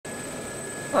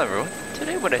Hello everyone.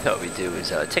 Today what I thought we'd do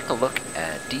is take a look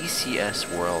at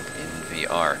DCS World in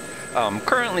VR. I'm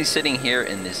currently sitting here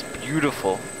in this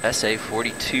beautiful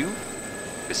SA342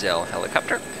 Gazelle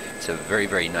helicopter. It's a very,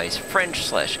 very nice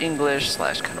French/English/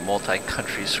 kind of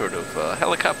multi-country sort of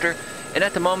helicopter. And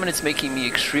at the moment it's making me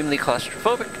extremely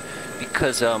claustrophobic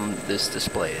because this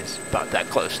display is about that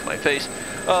close to my face.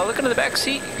 Looking at the back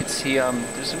seat, you can see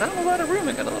there's not a lot of room.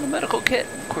 I got a little medical kit.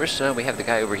 Of course, we have the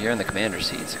guy over here in the commander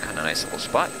seat. It's a kind of nice little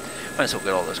spot. Might as well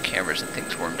get all those cameras and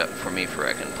things warmed up for me for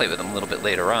I can play with them a little bit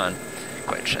later on.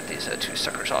 Go ahead and shut these two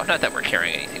suckers off. Not that we're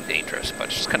carrying anything dangerous, but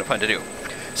it's just kind of fun to do.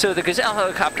 So the Gazelle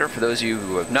helicopter, for those of you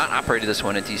who have not operated this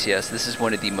one at DCS, this is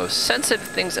one of the most sensitive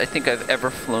things I think I've ever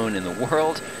flown in the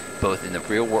world, both in the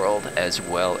real world as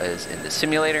well as in the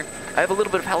simulator. I have a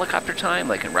little bit of helicopter time,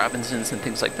 like in Robinsons and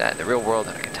things like that in the real world,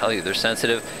 and I can tell you they're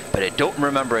sensitive, but I don't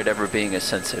remember it ever being as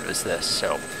sensitive as this.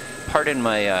 So pardon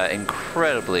my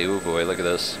incredibly, oh boy, look at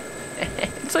this.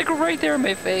 It's like right there in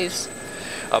my face.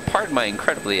 Pardon my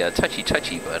incredibly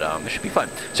touchy, but it should be fun.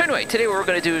 So anyway, today what we're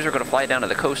going to do is we're going to fly down to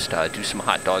the coast, do some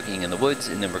hot dogging in the woods,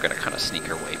 and then we're going to kind of sneak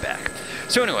our way back.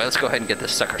 So anyway, let's go ahead and get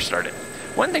this sucker started.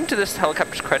 One thing to this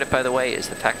helicopter's credit, by the way, is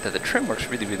the fact that the trim works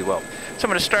really, really well. So I'm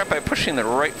going to start by pushing the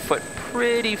right foot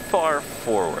pretty far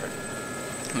forward.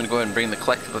 I'm going to go ahead and bring the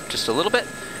collective up just a little bit.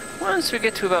 Once we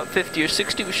get to about 50 or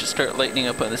 60, we should start lightening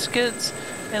up on the skids.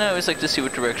 And I always like to see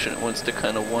what direction it wants to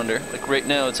kind of wander. Like right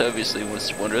now, it's obviously wants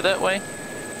to wander that way.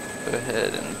 Go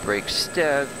ahead and brake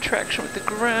stab traction with the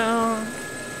ground.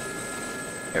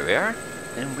 Here we are,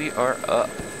 and we are up.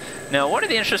 Now, one of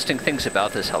the interesting things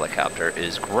about this helicopter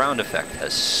is ground effect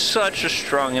has such a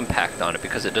strong impact on it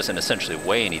because it doesn't essentially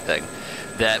weigh anything,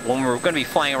 that when we're going to be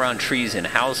flying around trees and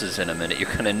houses in a minute,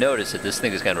 you're going to notice that this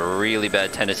thing has got a really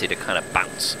bad tendency to kind of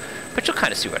bounce. But you'll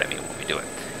kind of see what I mean when we do it.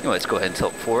 Anyway, let's go ahead and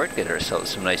tilt forward, get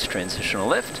ourselves some nice transitional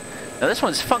lift. Now this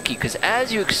one's funky because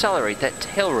as you accelerate, that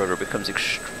tail rotor becomes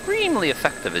extremely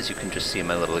effective, as you can just see in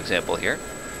my little example here.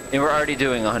 And we're already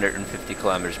doing 150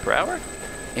 kilometers per hour.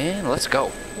 And let's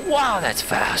go. Wow, that's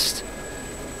fast.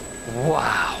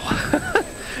 Wow.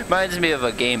 Reminds me of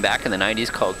a game back in the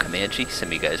 90s called Comanche. Some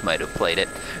of you guys might have played it.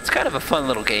 It's kind of a fun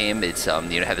little game. It's,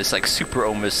 you know, have this like super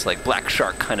almost like black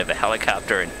shark kind of a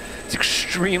helicopter, and it's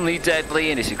extremely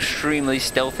deadly and it's extremely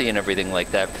stealthy and everything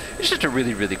like that. It's just a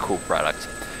really, really cool product.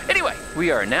 Anyway,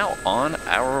 we are now on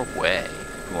our way.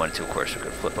 If we wanted to, of course, we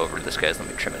could flip over to this guy's. Let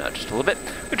me trim it out just a little bit.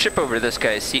 We chip over to this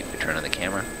guy's seat. We turn on the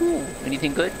camera. Ooh,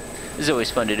 anything good? This is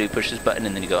always fun to do. Push this button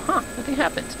and then you go, huh, nothing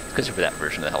happens. It's because of that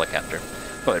version of the helicopter.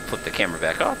 Go ahead and flip the camera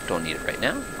back off. Don't need it right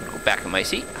now. I'm going to go back in my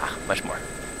seat. Ah, much more.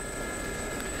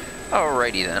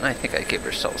 Alrighty then. I think I gave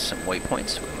ourselves some waypoints,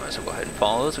 so we might as well go ahead and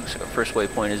follow those. Looks like our first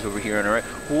waypoint is over here on our right.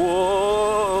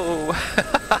 Whoa!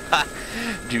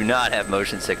 Do not have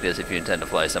motion sickness if you intend to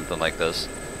fly something like this.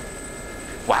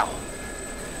 Wow.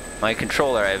 My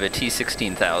controller, I have a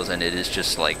T16000. It is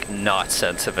just like not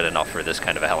sensitive enough for this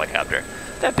kind of a helicopter.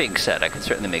 That being said, I can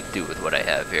certainly make do with what I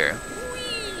have here.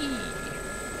 Whee!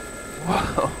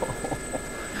 Whoa.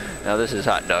 Now this is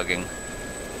hot dogging.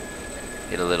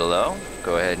 Get a little low.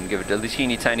 Go ahead and give it a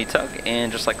teeny tiny tug,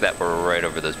 and just like that, we're right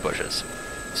over those bushes.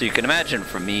 So you can imagine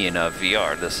for me in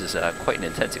VR, this is quite an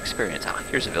intense experience. Ah,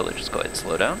 here's a village. Let's go ahead and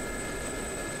slow down.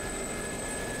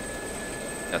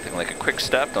 Nothing like a quick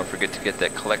stop. Don't forget to get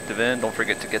that collective in. Don't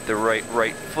forget to get the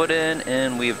right foot in,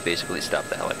 and we have basically stopped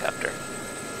the helicopter.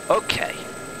 Okay,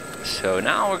 so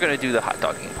now we're going to do the hot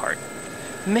dogging part.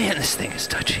 Man, this thing is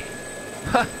touchy.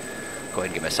 Huh. Go ahead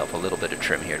and give myself a little bit of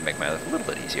trim here to make my life a little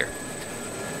bit easier.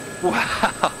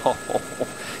 Wow,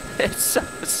 it's so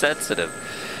sensitive.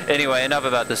 Anyway, enough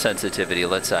about the sensitivity.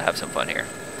 Let's have some fun here.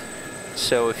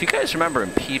 So if you guys remember in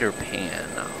Peter Pan,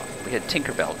 we had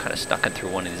Tinkerbell kind of stuck in through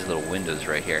one of these little windows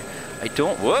right here.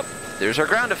 Whoop, there's our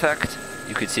ground effect.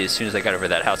 You could see as soon as I got over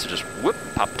that house, it just whoop,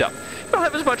 popped up. I don't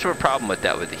have as much of a problem with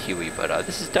that with the Huey, but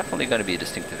this is definitely going to be a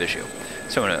distinctive issue.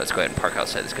 So anyway, let's go ahead and park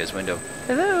outside this guy's window.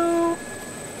 Hello?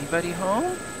 Anybody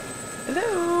home?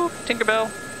 Hello? Tinkerbell?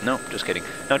 No, just kidding.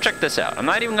 Now check this out. I'm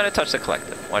not even going to touch the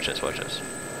collective. Watch this, watch this.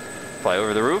 Fly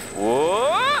over the roof.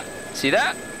 Whoa! See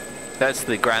that? That's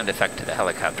the ground effect to the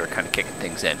helicopter kind of kicking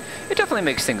things in. It definitely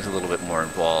makes things a little bit more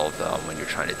involved when you're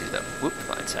trying to do them. Whoop,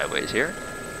 flying sideways here.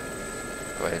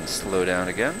 Go ahead and slow down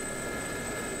again.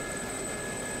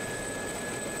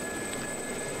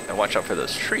 And watch out for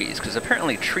those trees, because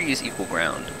apparently trees equal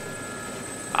ground.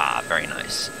 Ah, very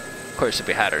nice. Of course, if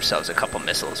we had ourselves a couple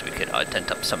missiles, we could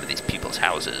dent up some of these people's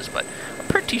houses, but I'm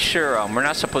pretty sure we're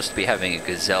not supposed to be having a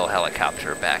Gazelle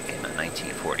helicopter back in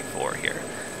 1944 here.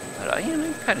 But, you know,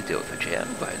 you kind of deal with what you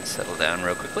have. Go ahead and settle down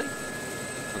real quickly.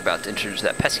 We're about to introduce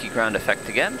that pesky ground effect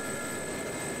again.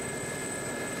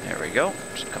 There we go.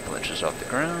 Just a couple inches off the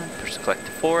ground. Push the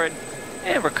collector forward.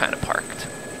 And we're kind of parked.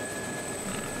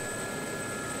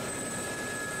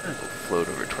 I'm gonna go float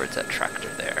over towards that tractor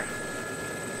there.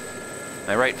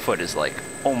 My right foot is like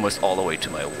almost all the way to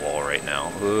my wall right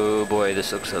now. Oh boy,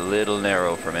 this looks a little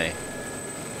narrow for me.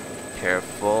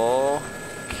 Careful.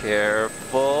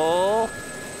 Careful.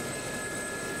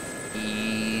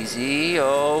 Easy.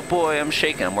 Oh boy, I'm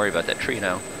shaking. I'm worried about that tree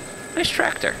now. Nice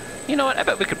tractor. You know what? I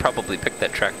bet we could probably pick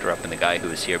that tractor up and the guy who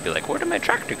was here would be like, where did my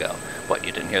tractor go? What,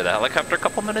 you didn't hear the helicopter a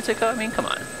couple minutes ago? I mean, come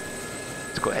on.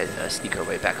 Let's go ahead and sneak our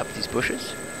way back up these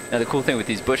bushes. Now the cool thing with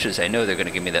these bushes, I know they're going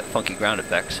to give me that funky ground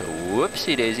effect, so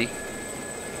whoopsie daisy.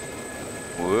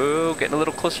 Whoa, getting a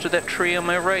little closer to that tree on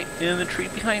my right and the tree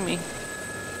behind me.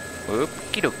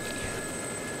 Okie dokie.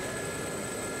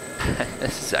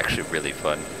 This is actually really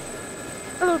fun.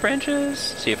 Hello, branches.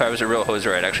 See, if I was a real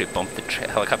hoser, I'd actually bump the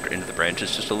helicopter into the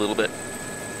branches just a little bit.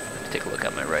 Take a look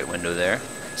out my right window there.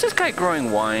 Is this guy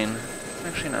growing wine? I'm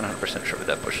actually not 100% sure what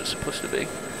that bush is supposed to be.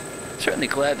 Certainly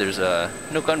glad there's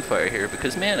no gunfire here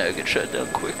because, man, I get shut down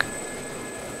quick.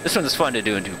 This one's fun to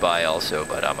do in Dubai also,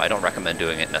 but I don't recommend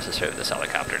doing it necessarily with this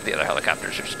helicopter. The other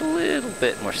helicopters are just a little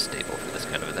bit more stable for this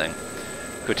kind of a thing.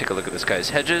 Go take a look at this guy's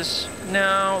hedges.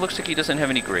 No, looks like he doesn't have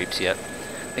any grapes yet.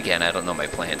 Again, I don't know my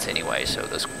plants anyway, so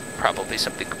there's probably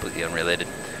something completely unrelated.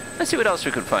 Let's see what else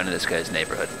we can find in this guy's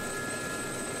neighborhood.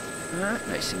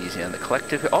 Nice and easy on the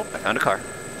collective. Oh, I found a car.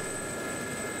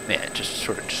 Man, it just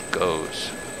sort of just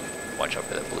goes. Watch out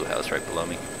for that blue house right below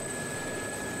me.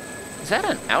 Is that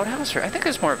an outhouse? Or I think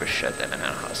it's more of a shed than an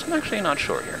outhouse. I'm actually not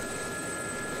sure here.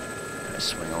 Gonna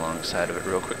swing alongside of it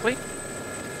real quickly.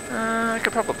 I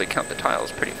could probably count the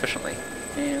tiles pretty efficiently.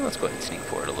 Yeah, let's go ahead and sneak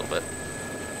forward a little bit.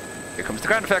 Here comes the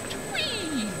ground effect.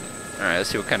 Whee! Alright, let's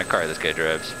see what kind of car this guy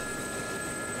drives.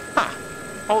 Huh.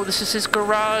 Oh, this is his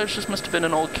garage. This must have been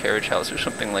an old carriage house or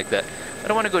something like that. I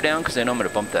don't want to go down because I know I'm going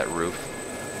to bump that roof.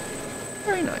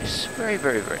 Very nice. Very,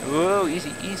 very, very... Whoa,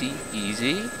 easy, easy,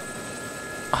 easy.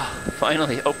 Ah, oh,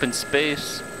 finally, open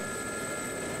space.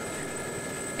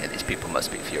 Yeah, these people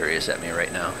must be furious at me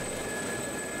right now.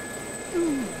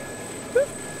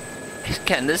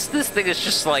 Again, this thing is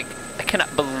just like... I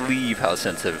cannot believe how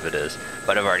sensitive it is.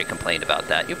 But I've already complained about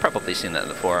that. You've probably seen that in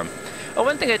the forum. Oh,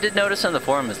 one thing I did notice on the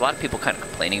forum is a lot of people kind of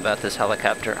complaining about this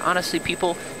helicopter. Honestly,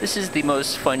 people, this is the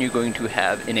most fun you're going to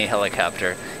have in a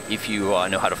helicopter if you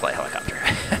know how to fly a helicopter.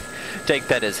 Take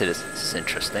that as it is. This is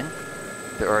interesting.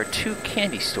 There are two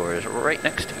candy stores right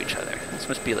next to each other. This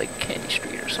must be like Candy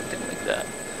Street or something like that.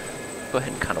 Go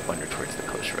ahead and kind of wander towards the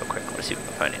coast real quick. I want to see if we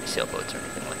can find any sailboats or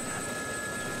anything like that.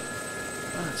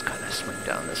 Well, let's kind of swing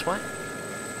down this way.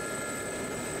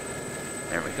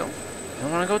 There we go.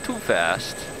 Don't want to go too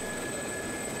fast.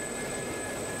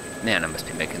 Man, I must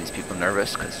be making these people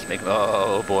nervous because it's making...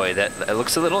 Oh boy, that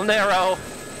looks a little narrow.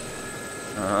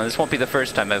 This won't be the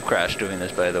first time I've crashed doing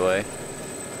this, by the way.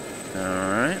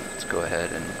 Alright, let's go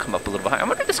ahead and come up a little bit higher. I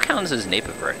wonder if this counts as nape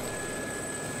of Earth.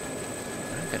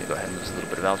 I'm going to go ahead and lose a little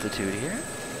bit of altitude here.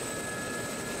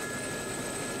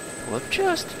 Pull up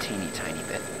just a teeny tiny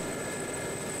bit.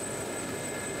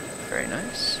 Very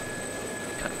nice.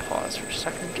 Kind of pause for a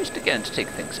second, just again to take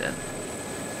things in.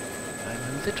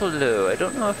 I'm a little low. I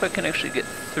don't know if I can actually get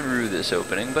through this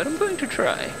opening, but I'm going to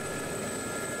try.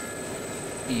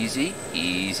 Easy,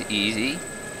 easy, easy.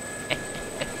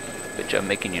 Good job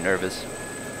making you nervous.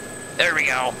 There we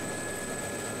go.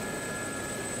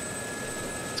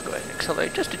 Let's go ahead and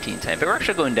accelerate just a teeny tiny bit. We're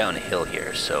actually going down a hill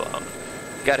here, so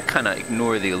got to kind of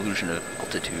ignore the illusion of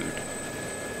altitude.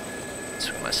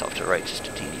 Swing myself to right just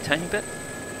a teeny tiny bit.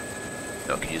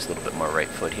 I can use a little bit more right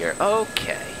foot here.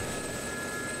 Okay.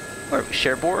 Where are we?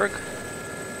 Cherbourg?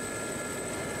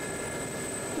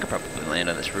 I could probably land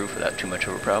on this roof without too much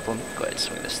of a problem. Go ahead and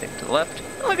swing this thing to the left.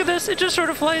 And look at this, it just sort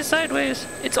of flies sideways.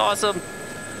 It's awesome.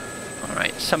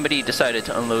 Alright, somebody decided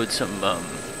to unload some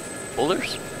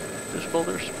boulders. There's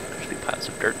boulders. There's big piles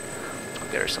of dirt. Let's go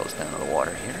get ourselves down to the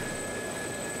water here.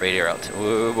 Radiator out to...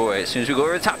 Whoa boy, as soon as we go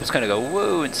over the top, it's gonna go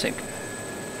whoa and sink.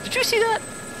 Did you see that?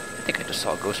 I think I just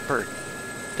saw a ghost bird.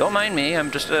 Don't mind me,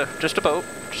 I'm just a boat. Just a boat.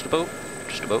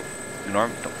 Just a boat.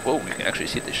 Whoa, you can actually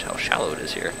see how shallow it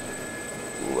is here.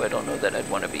 Ooh, I don't know that I'd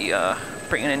want to be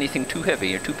bringing anything too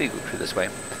heavy or too big through this way.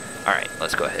 Alright,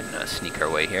 let's go ahead and sneak our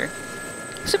way here.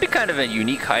 This would be kind of a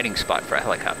unique hiding spot for a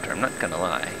helicopter, I'm not gonna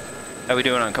lie. How are we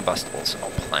doing on combustibles?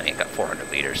 Oh, plenty. Got 400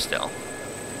 liters still.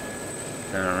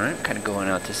 Alright, kind of going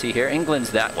out to sea here.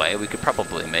 England's that way. We could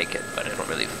probably make it, but I don't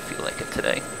really feel like it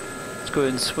today. Let's go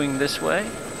ahead and swing this way.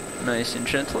 Nice and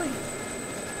gently.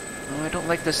 Oh, I don't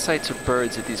like the sights of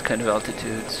birds at these kind of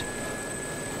altitudes.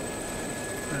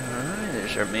 Alright,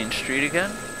 there's our main street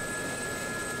again.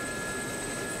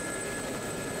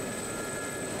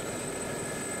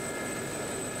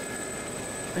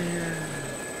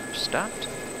 Stopped.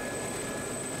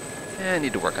 I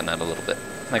need to work on that a little bit.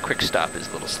 My quick stop is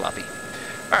a little sloppy.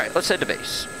 Alright, let's head to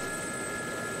base.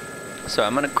 So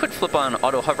I'm going to quit flip on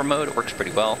auto hover mode. It works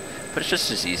pretty well, but it's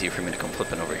just as easy for me to come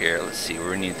flipping over here. Let's see,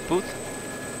 we're underneath the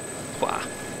booth. Wow.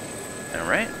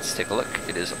 Alright, let's take a look.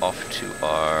 It is off to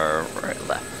our right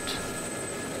left.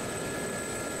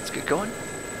 Let's get going.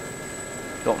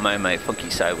 Don't mind my funky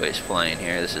sideways flying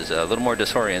here. This is a little more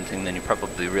disorienting than you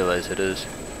probably realize it is.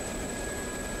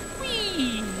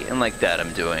 Whee! And like that,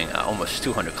 I'm doing almost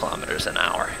 200 kilometers an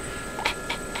hour.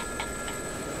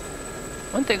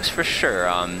 One thing's for sure,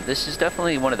 this is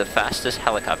definitely one of the fastest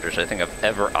helicopters I think I've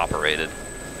ever operated.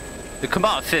 The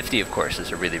Kamal 50, of course,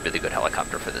 is a really, really good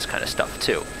helicopter for this kind of stuff,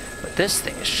 too. But this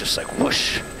thing is just like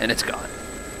whoosh, and it's gone.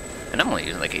 And I'm only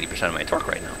using like 80% of my torque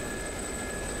right now.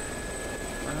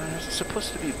 Is it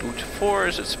supposed to be boot 4, or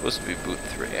is it supposed to be boot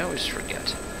 3? I always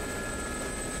forget.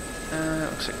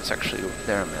 Looks like it's actually over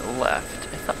there on my left.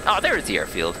 Oh, there's the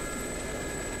airfield.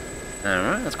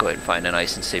 Alright, let's go ahead and find a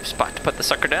nice and safe spot to put the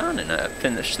sucker down and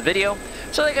finish the video.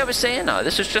 So like I was saying,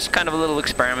 this is just kind of a little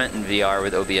experiment in VR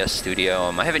with OBS Studio.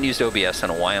 I haven't used OBS in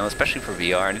a while, especially for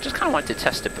VR, and I just kind of wanted to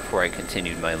test it before I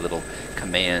continued my little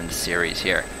command series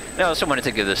here. And I also wanted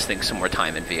to give this thing some more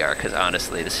time in VR, because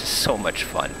honestly, this is so much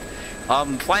fun.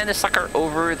 Flying the sucker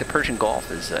over the Persian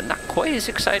Gulf is not quite as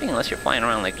exciting unless you're flying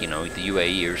around like, you know, the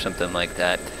UAE or something like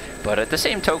that. But at the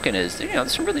same token is, you know,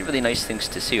 there's some really, really nice things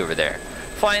to see over there.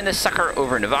 Flying this sucker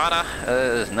over Nevada,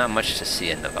 there's not much to see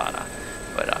in Nevada,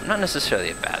 but not necessarily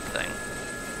a bad thing.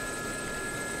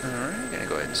 Alright, I'm gonna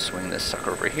go ahead and swing this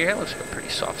sucker over here. Looks like a pretty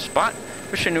soft spot.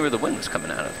 Wish I knew where the wind was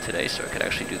coming out of today so I could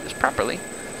actually do this properly.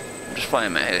 I'm just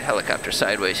flying my helicopter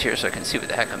sideways here so I can see what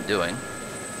the heck I'm doing.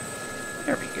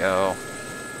 There we go.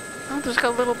 Oh, there's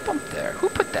got a little bump there. Who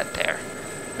put that there?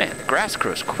 Man, the grass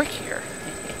grows quick here.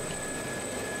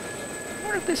 I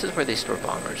wonder if this is where they store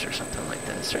bombers or something like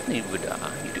that. Certainly would,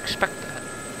 you'd expect that.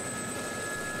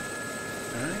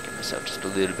 Alright, get myself just a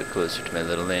little bit closer to my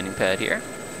little landing pad here.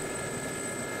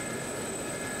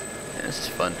 Yeah, this is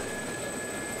fun.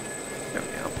 There we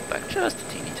go, pull back just a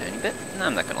teeny tiny bit. No,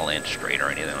 I'm not going to land straight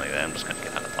or anything like that. I'm just going to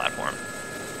get on the platform.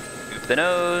 Scoop the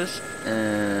nose,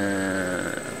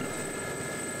 and...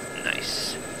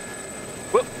 nice.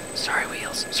 Whoop! Sorry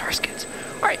wheels, sorry skids.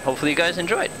 Alright, hopefully you guys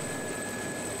enjoyed.